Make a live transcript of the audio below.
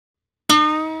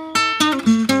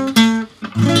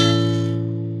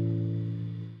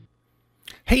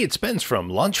Hey, it's Spence from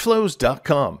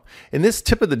LaunchFlows.com. In this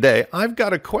tip of the day, I've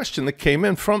got a question that came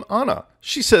in from Anna.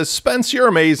 She says, Spence, you're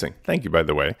amazing. Thank you, by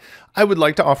the way. I would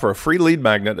like to offer a free lead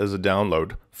magnet as a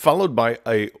download, followed by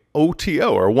a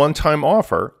OTO, or one-time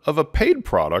offer, of a paid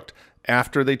product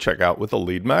after they check out with a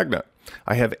lead magnet.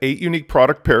 I have 8 unique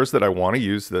product pairs that I want to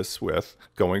use this with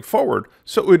going forward,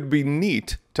 so it would be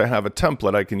neat to have a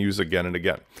template I can use again and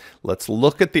again. Let's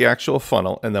look at the actual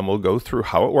funnel, and then we'll go through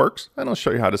how it works, and I'll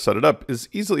show you how to set it up as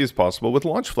easily as possible with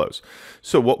LaunchFlows.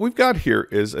 So what we've got here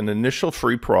is an initial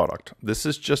free product. This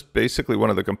is just basically one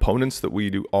of the components that we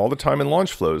do all the time in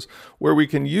LaunchFlows, where we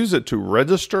can use it to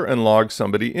register and log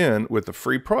somebody in with a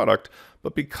free product.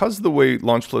 But because the way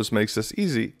LaunchFlows makes this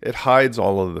easy, it hides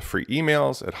all of the free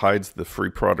emails, it hides the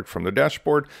free product from the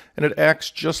dashboard, and it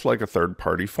acts just like a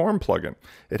third-party form plugin.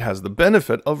 It has the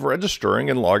benefit of registering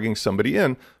and logging somebody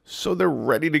in so they're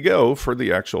ready to go for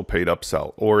the actual paid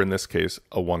upsell, or in this case,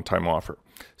 a one-time offer.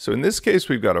 So in this case,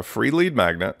 we've got a free lead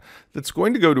magnet that's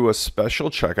going to go to a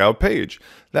special checkout page.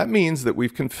 That means that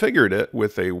we've configured it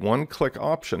with a one-click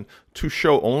option to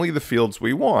show only the fields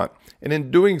we want. And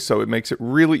in doing so, it makes it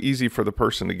really easy for the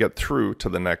person to get through to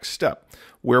the next step,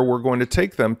 where we're going to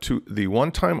take them to the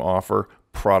one-time offer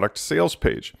product sales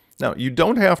page. Now, you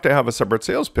don't have to have a separate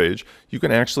sales page. You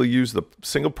can actually use the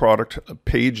single product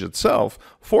page itself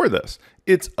for this.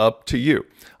 It's up to you.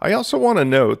 I also want to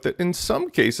note that in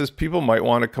some cases, people might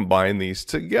want to combine these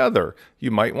together. You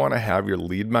might want to have your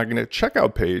lead magnet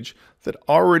checkout page that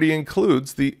already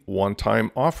includes the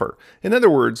one-time offer. In other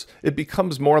words, it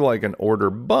becomes more like an order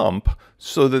bump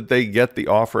so that they get the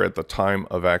offer at the time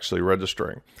of actually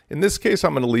registering. In this case,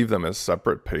 I'm going to leave them as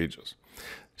separate pages.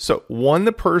 So when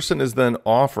the person is then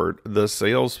offered the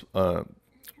sales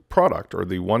product or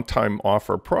the one-time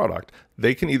offer product,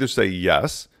 they can either say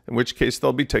yes, in which case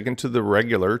they'll be taken to the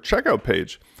regular checkout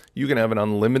page. You can have an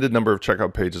unlimited number of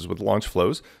checkout pages with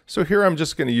LaunchFlows. So here I'm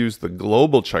just going to use the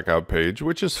global checkout page,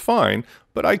 which is fine,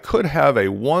 but I could have a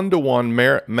one-to-one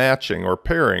matching or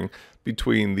pairing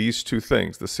between these two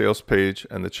things, the sales page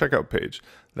and the checkout page.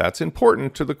 That's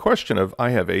important to the question of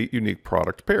I have 8 unique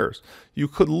product pairs. You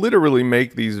could literally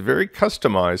make these very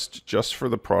customized just for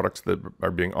the products that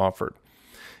are being offered.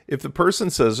 If the person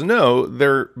says no,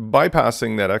 they're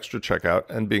bypassing that extra checkout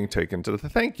and being taken to the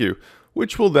thank you,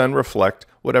 which will then reflect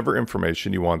whatever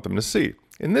information you want them to see.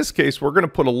 In this case, we're going to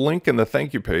put a link in the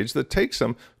thank you page that takes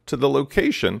them to the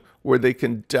location where they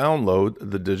can download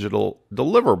the digital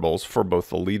deliverables for both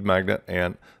the lead magnet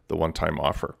and the one-time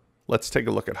offer. Let's take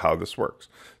a look at how this works.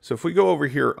 So if we go over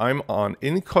here, I'm on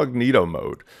incognito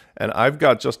mode, and I've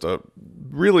got just a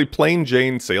really plain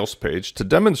Jane sales page to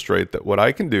demonstrate that what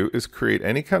I can do is create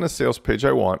any kind of sales page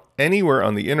I want anywhere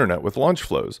on the internet with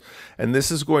LaunchFlows. And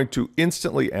this is going to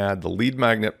instantly add the lead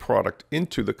magnet product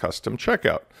into the custom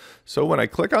checkout. So when I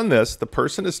click on this, the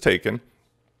person is taken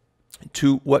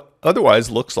to what otherwise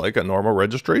looks like a normal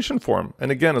registration form. And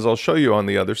again, as I'll show you on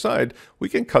the other side, we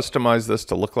can customize this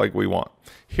to look like we want.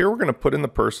 Here we're going to put in the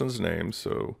person's name.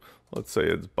 So let's say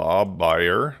it's Bob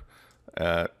Buyer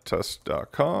at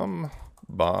test.com.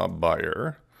 Bob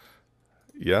Buyer.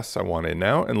 Yes, I want in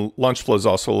now. And LaunchFlows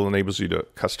also enables you to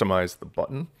customize the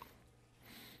button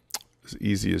as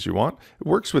easy as you want. It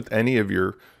works with any of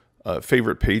your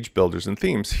favorite page builders and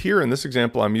themes. Here in this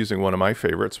example, I'm using one of my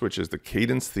favorites, which is the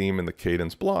Cadence theme and the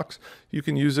Cadence blocks. You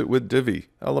can use it with Divi,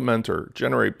 Elementor,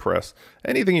 GeneratePress,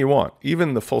 anything you want,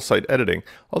 even the full site editing.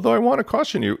 Although I want to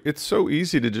caution you, it's so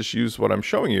easy to just use what I'm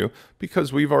showing you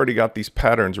because we've already got these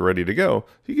patterns ready to go.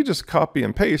 You can just copy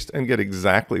and paste and get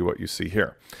exactly what you see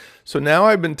here. So now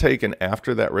I've been taken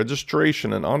after that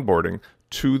registration and onboarding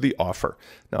to the offer.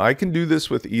 Now I can do this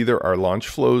with either our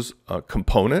LaunchFlows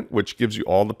component, which gives you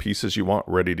all the pieces you want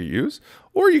ready to use,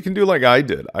 or you can do like I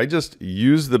did. I just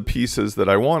use the pieces that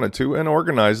I wanted to and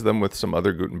organize them with some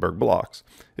other Gutenberg blocks.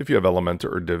 If you have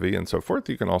Elementor or Divi and so forth,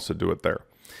 you can also do it there.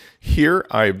 Here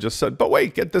I've just said, but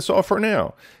wait, get this offer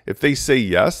now. If they say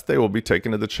yes, they will be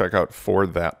taken to the checkout for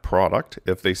that product.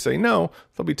 If they say no,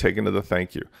 they'll be taken to the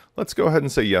thank you. Let's go ahead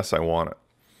and say, yes, I want it.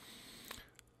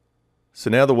 So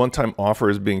now the one-time offer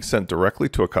is being sent directly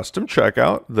to a custom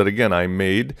checkout that, again, I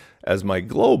made as my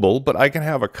global, but I can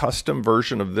have a custom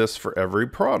version of this for every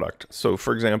product. So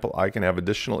for example, I can have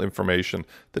additional information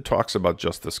that talks about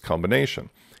just this combination.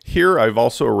 Here, I've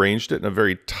also arranged it in a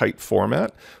very tight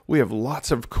format. We have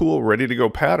lots of cool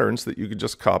ready-to-go patterns that you can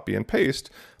just copy and paste.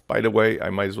 By the way, I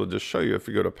might as well just show you. If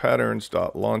you go to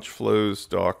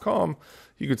patterns.launchflows.com,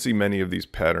 you can see many of these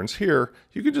patterns here.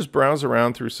 You can just browse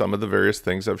around through some of the various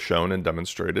things I've shown and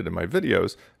demonstrated in my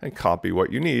videos and copy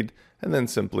what you need, and then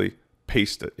simply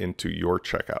paste it into your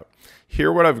checkout.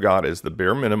 Here what I've got is the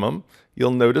bare minimum.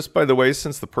 You'll notice, by the way,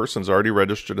 since the person's already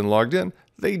registered and logged in,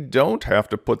 they don't have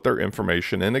to put their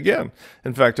information in again.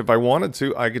 In fact, if I wanted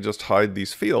to, I could just hide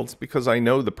these fields because I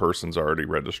know the person's already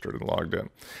registered and logged in.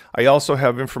 I also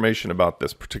have information about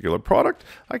this particular product.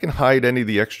 I can hide any of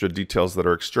the extra details that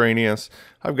are extraneous.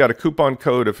 I've got a coupon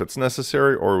code if it's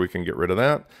necessary, or we can get rid of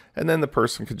that. And then the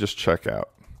person could just check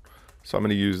out. So I'm going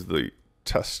to use the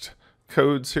test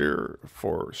codes here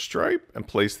for Stripe and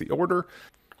place the order.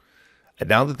 And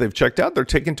now that they've checked out, they're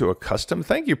taken to a custom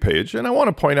thank you page. And I want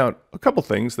to point out a couple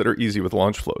things that are easy with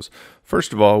LaunchFlows.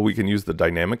 First of all, we can use the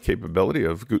dynamic capability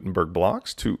of Gutenberg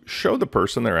blocks to show the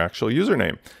person their actual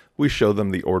username. We show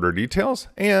them the order details,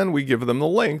 and we give them the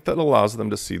link that allows them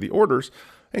to see the orders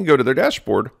and go to their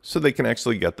dashboard so they can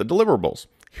actually get the deliverables.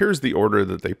 Here's the order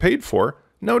that they paid for.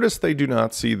 Notice they do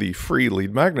not see the free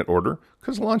LeadMagnet order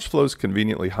because LaunchFlows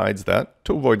conveniently hides that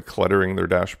to avoid cluttering their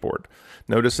dashboard.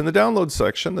 Notice in the download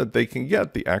section that they can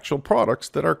get the actual products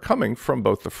that are coming from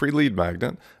both the free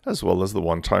LeadMagnet as well as the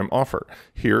one-time offer.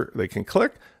 Here they can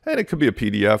click, and it could be a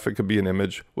PDF, it could be an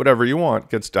image, whatever you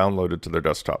want gets downloaded to their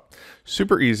desktop.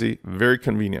 Super easy, very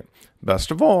convenient.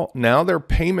 Best of all, now their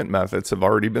payment methods have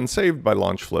already been saved by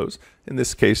LaunchFlows. In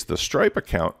this case, the Stripe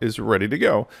account is ready to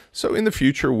go. So in the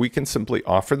future, we can simply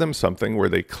offer them something where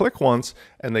they click once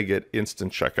and they get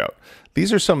instant checkout.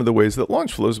 These are some of the ways that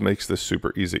LaunchFlows makes this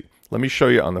super easy. Let me show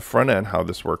you on the front end how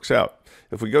this works out.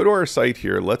 If we go to our site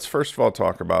here, let's first of all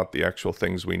talk about the actual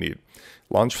things we need.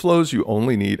 LaunchFlows, you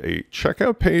only need a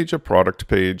checkout page, a product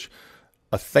page,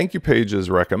 a thank you page is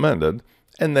recommended,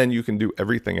 and then you can do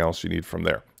everything else you need from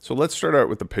there. So let's start out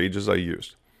with the pages I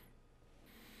used.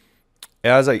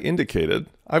 As I indicated,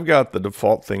 I've got the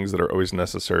default things that are always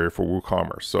necessary for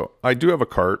WooCommerce. So I do have a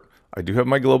cart, I do have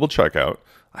my global checkout,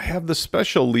 I have the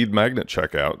special LeadMagnet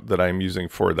checkout that I'm using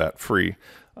for that free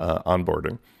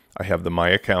onboarding. I have the My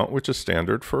Account, which is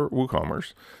standard for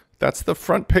WooCommerce. That's the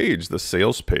front page, the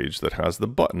sales page that has the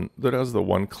button that has the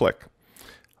one click.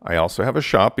 I also have a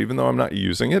shop. Even though I'm not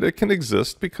using it, it can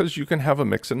exist because you can have a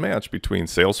mix and match between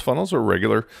sales funnels or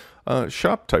regular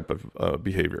shop type of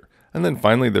behavior. And then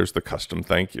finally, there's the custom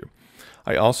thank you.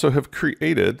 I also have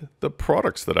created the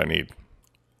products that I need.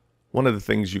 One of the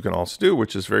things you can also do,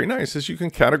 which is very nice, is you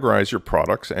can categorize your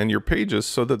products and your pages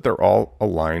so that they're all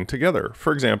aligned together.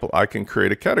 For example, I can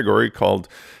create a category called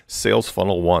Sales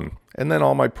Funnel 1, and then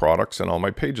all my products and all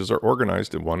my pages are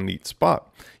organized in one neat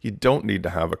spot. You don't need to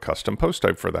have a custom post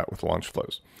type for that with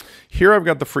LaunchFlows. Here I've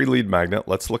got the free LeadMagnet.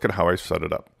 Let's look at how I set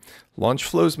it up.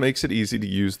 LaunchFlows makes it easy to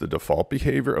use the default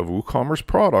behavior of WooCommerce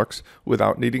products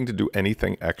without needing to do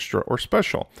anything extra or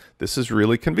special. This is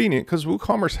really convenient because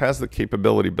WooCommerce has the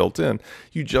capability built in.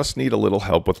 You just need a little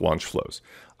help with LaunchFlows.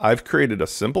 I've created a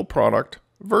simple product,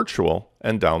 virtual,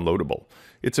 and downloadable.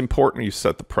 It's important you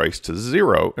set the price to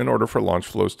 0 in order for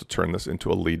LaunchFlows to turn this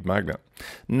into a LeadMagnet.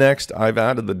 Next, I've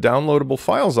added the downloadable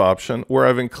files option where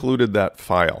I've included that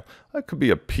file. It could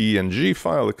be a PNG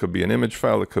file, it could be an image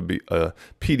file, it could be a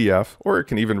PDF, or it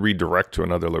can even redirect to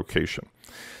another location.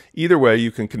 Either way, you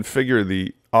can configure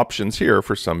the options here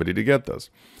for somebody to get this.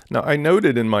 Now, I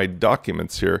noted in my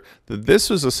documents here that this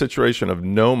was a situation of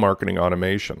no marketing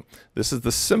automation. This is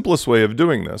the simplest way of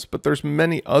doing this, but there's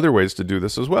many other ways to do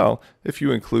this as well if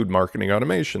you include marketing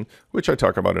automation, which I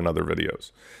talk about in other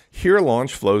videos. Here at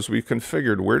LaunchFlows, we've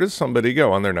configured where does somebody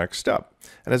go on their next step.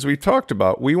 And as we talked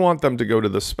about, we want them to go to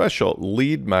the special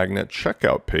LeadMagnet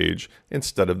checkout page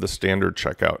instead of the standard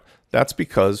checkout. That's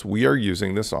because we are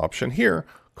using this option here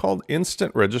called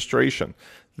instant registration.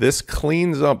 This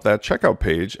cleans up that checkout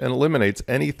page and eliminates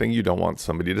anything you don't want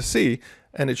somebody to see,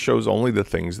 and it shows only the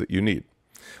things that you need.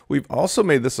 We've also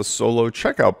made this a solo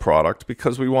checkout product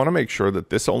because we want to make sure that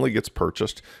this only gets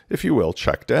purchased, if you will,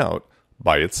 checked out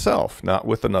by itself, not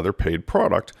with another paid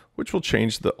product, which will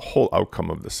change the whole outcome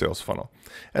of the sales funnel.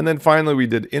 And then finally, we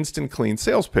did instant clean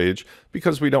sales page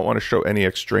because we don't want to show any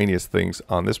extraneous things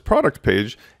on this product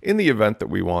page in the event that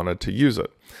we wanted to use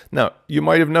it. Now, you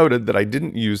might have noted that I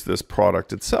didn't use this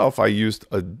product itself. I used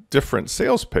a different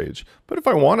sales page, but if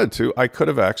I wanted to, I could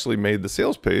have actually made the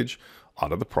sales page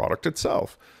out of the product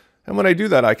itself. And when I do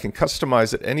that, I can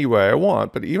customize it any way I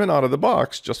want, but even out of the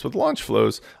box, just with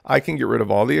LaunchFlows, I can get rid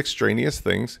of all the extraneous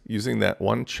things using that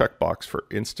one checkbox for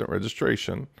instant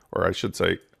registration, or I should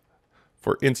say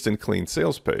for instant clean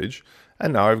sales page.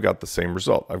 And now I've got the same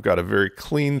result. I've got a very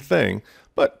clean thing,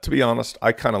 but to be honest,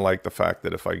 I kind of like the fact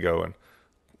that if I go and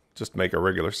just make a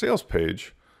regular sales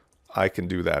page, I can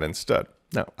do that instead.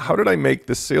 Now, how did I make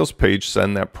this sales page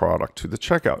send that product to the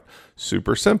checkout?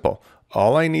 Super simple.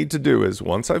 All I need to do is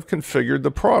once I've configured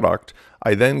the product,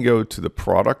 I then go to the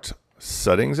product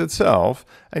settings itself,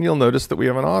 and you'll notice that we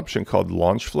have an option called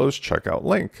LaunchFlows Checkout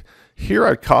Link. Here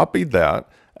I copied that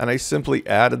and I simply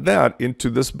added that into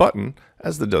this button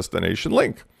as the destination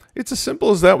link. It's as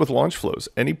simple as that with LaunchFlows.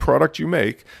 Any product you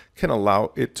make can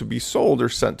allow it to be sold or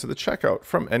sent to the checkout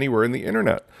from anywhere in the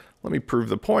internet. Let me prove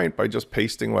the point by just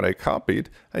pasting what I copied,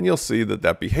 and you'll see that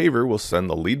that behavior will send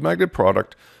the LeadMagnet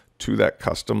product to that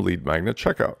custom LeadMagnet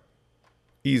checkout.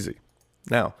 Easy.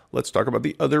 Now, let's talk about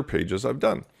the other pages I've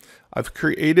done. I've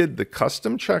created the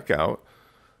custom checkout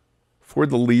for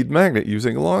the LeadMagnet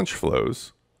using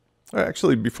LaunchFlows.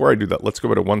 Actually, before I do that, let's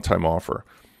go to one-time offer.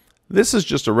 This is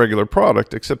just a regular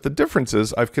product, except the difference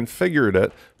is I've configured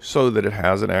it so that it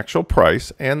has an actual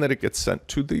price and that it gets sent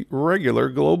to the regular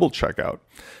global checkout.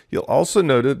 You'll also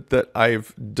note that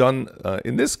I've done,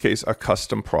 in this case, a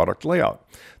custom product layout.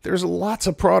 There's lots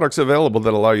of products available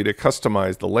that allow you to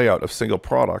customize the layout of single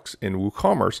products in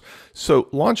WooCommerce. So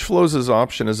LaunchFlows'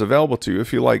 option is available to you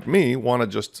if you, like me, want to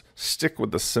just stick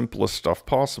with the simplest stuff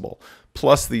possible.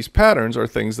 Plus, these patterns are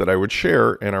things that I would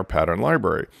share in our pattern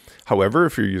library. However,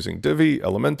 if you're using Divi,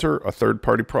 Elementor, a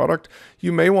third-party product,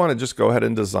 you may want to just go ahead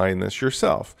and design this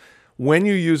yourself. When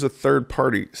you use a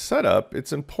third-party setup,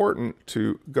 it's important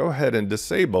to go ahead and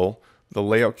disable the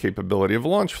layout capability of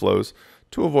LaunchFlows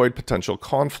to avoid potential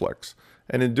conflicts.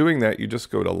 And in doing that, you just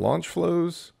go to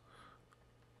LaunchFlows,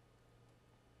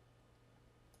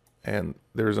 and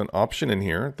there's an option in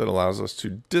here that allows us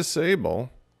to disable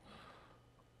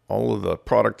all of the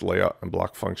product layout and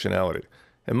block functionality.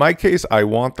 In my case, I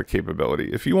want the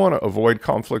capability. If you want to avoid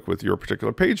conflict with your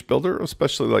particular page builder,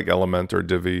 especially like Elementor,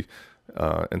 Divi,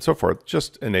 and so forth,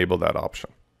 just enable that option.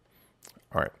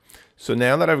 All right. So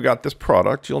now that I've got this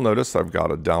product, you'll notice I've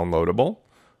got a downloadable.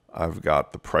 I've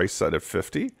got the price set at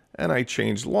 50, and I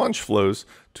changed LaunchFlows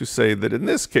to say that in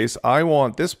this case, I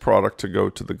want this product to go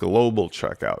to the global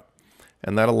checkout.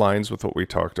 And that aligns with what we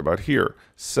talked about here.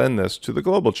 Send this to the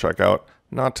global checkout,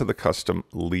 not to the custom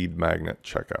LeadMagnet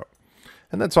checkout.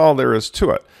 And that's all there is to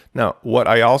it. Now, what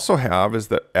I also have is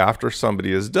that after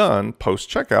somebody is done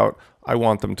post-checkout, I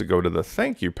want them to go to the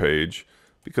thank you page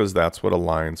because that's what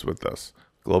aligns with this.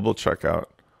 Global checkout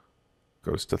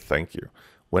goes to thank you.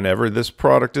 Whenever this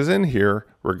product is in here,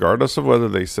 regardless of whether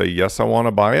they say, yes, I want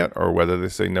to buy it, or whether they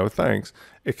say, no, thanks,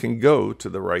 it can go to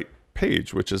the right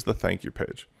page, which is the thank you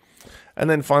page. And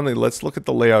then finally, let's look at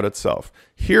the layout itself.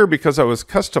 Here, because I was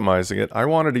customizing it, I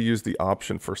wanted to use the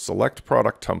option for select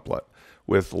product template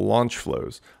with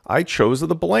LaunchFlows. I chose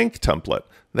the blank template.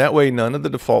 That way, none of the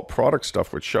default product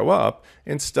stuff would show up.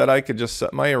 Instead, I could just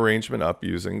set my arrangement up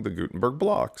using the Gutenberg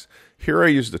blocks. Here, I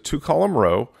used a 2-column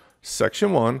row,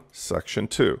 section 1, section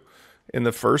 2. In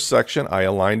the first section, I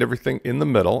aligned everything in the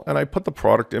middle, and I put the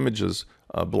product images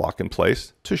block in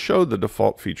place to show the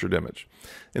default featured image.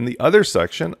 In the other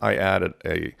section, I added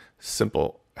a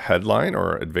simple headline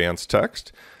or advanced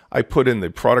text. I put in the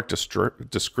product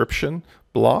description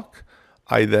block.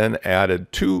 I then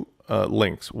added 2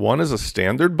 links. One is a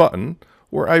standard button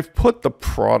where I've put the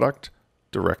product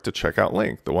direct to checkout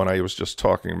link, the one I was just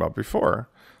talking about before.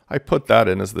 I put that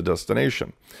in as the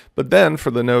destination. But then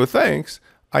for the no thanks,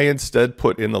 I instead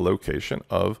put in the location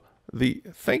of the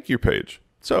thank you page.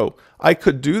 So I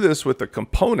could do this with a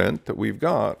component that we've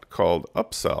got called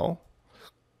upsell,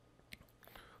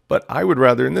 but I would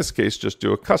rather in this case just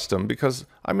do a custom because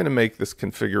I'm going to make this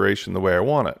configuration the way I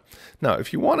want it. Now,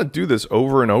 if you want to do this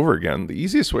over and over again, the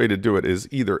easiest way to do it is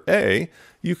either A,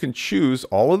 you can choose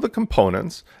all of the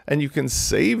components and you can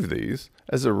save these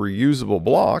as a reusable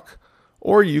block,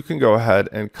 or you can go ahead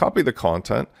and copy the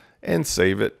content and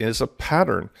save it as a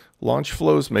pattern.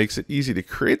 LaunchFlows makes it easy to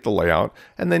create the layout,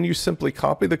 and then you simply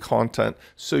copy the content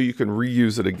so you can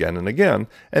reuse it again and again,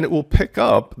 and it will pick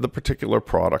up the particular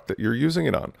product that you're using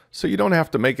it on. So you don't have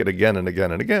to make it again and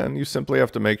again and again. You simply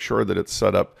have to make sure that it's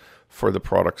set up for the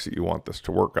products that you want this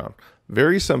to work on.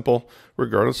 Very simple,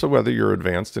 regardless of whether you're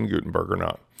advanced in Gutenberg or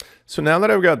not. So now that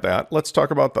I've got that, let's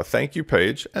talk about the thank you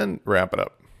page and wrap it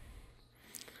up.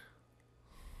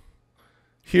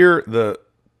 Here, the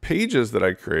pages that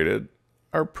I created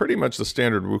are pretty much the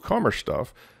standard WooCommerce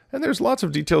stuff. And there's lots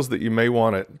of details that you may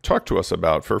want to talk to us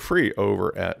about for free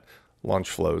over at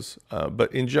LaunchFlows.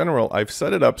 But in general, I've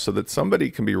set it up so that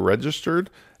somebody can be registered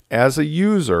as a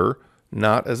user,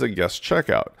 not as a guest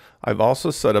checkout. I've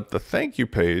also set up the thank you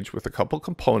page with a couple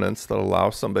components that allow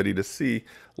somebody to see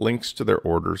links to their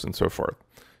orders and so forth.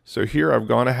 So here I've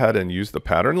gone ahead and used the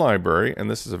pattern library, and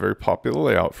this is a very popular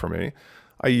layout for me.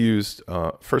 I used,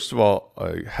 first of all,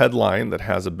 a headline that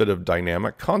has a bit of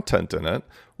dynamic content in it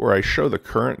where I show the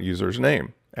current user's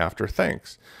name. after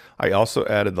thanks. I also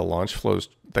added the LaunchFlows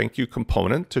thank you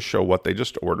component to show what they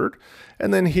just ordered.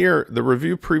 And then here, the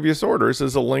review previous orders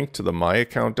is a link to the My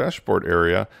Account dashboard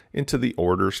area into the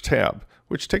Orders tab,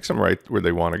 which takes them right where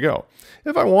they want to go.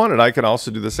 If I wanted, I could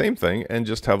also do the same thing and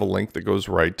just have a link that goes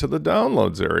right to the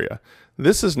Downloads area.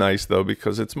 This is nice though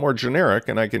because it's more generic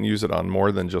and I can use it on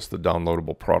more than just the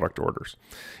downloadable product orders.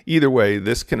 Either way,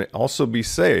 this can also be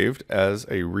saved as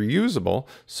a reusable,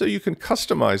 so you can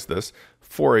customize this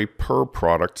for a per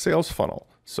product sales funnel.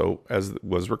 So as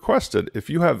was requested, if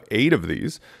you have 8 of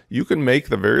these, you can make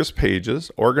the various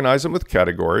pages, organize them with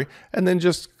category, and then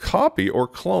just copy or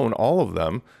clone all of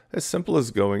them, as simple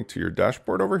as going to your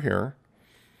dashboard over here.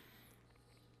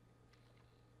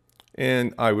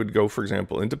 And I would go, for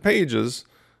example, into pages,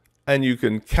 and you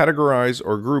can categorize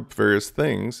or group various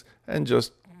things and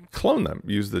just clone them.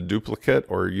 Use the duplicate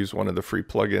or use one of the free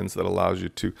plugins that allows you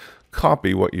to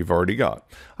copy what you've already got.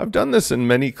 I've done this in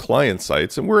many client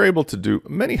sites, and we're able to do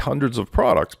many hundreds of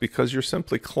products because you're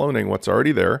simply cloning what's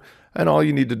already there, and all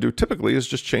you need to do typically is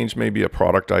just change maybe a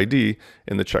product ID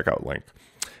in the checkout link.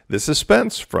 This is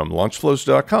Spence from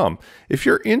LaunchFlows.com. If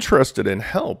you're interested in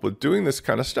help with doing this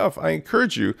kind of stuff, I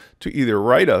encourage you to either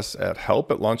write us at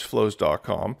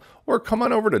help@LaunchFlows.com or come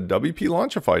on over to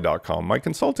WPLaunchify.com, my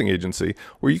consulting agency,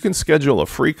 where you can schedule a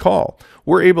free call.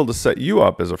 We're able to set you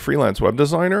up as a freelance web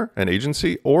designer, an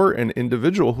agency, or an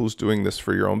individual who's doing this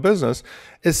for your own business,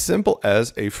 as simple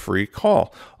as a free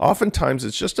call. Oftentimes,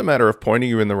 it's just a matter of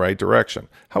pointing you in the right direction.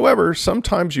 However,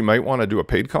 sometimes you might want to do a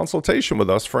paid consultation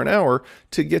with us for an hour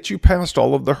to get you past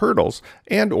all of the hurdles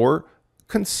and or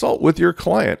consult with your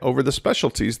client over the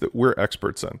specialties that we're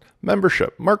experts in: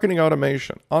 membership, marketing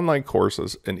automation, online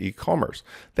courses, and e-commerce.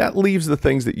 That leaves the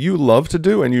things that you love to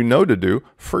do and you know to do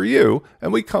for you,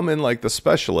 and we come in like the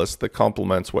specialist that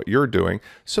complements what you're doing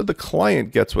so the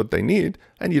client gets what they need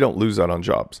and you don't lose out on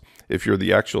jobs. If you're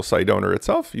the actual site owner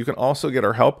itself, you can also get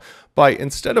our help by,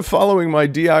 instead of following my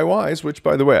DIYs, which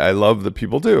by the way, I love that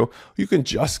people do, you can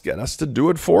just get us to do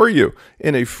it for you.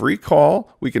 In a free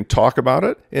call, we can talk about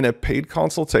it. In a paid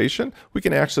consultation, we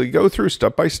can actually go through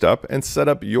step by step and set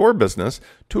up your business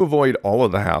to avoid all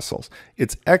of the hassles.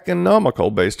 It's economical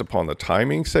based upon the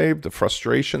timing saved, the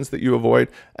frustrations that you avoid,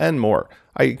 and more.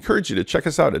 I encourage you to check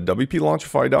us out at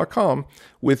WPLaunchify.com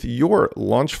with your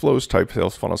LaunchFlows type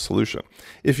sales funnel solution.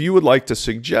 If you would like to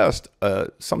suggest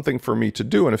something for me to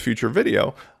do in a future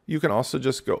video, you can also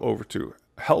just go over to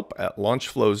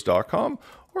help@LaunchFlows.com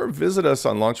or visit us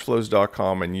on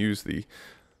LaunchFlows.com and use the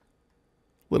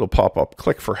little pop-up,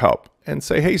 click for help, and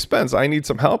say, hey Spence, I need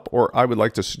some help, or I would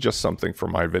like to suggest something for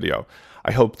my video.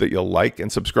 I hope that you'll like and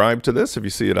subscribe to this if you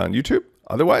see it on YouTube.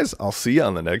 Otherwise, I'll see you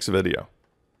on the next video.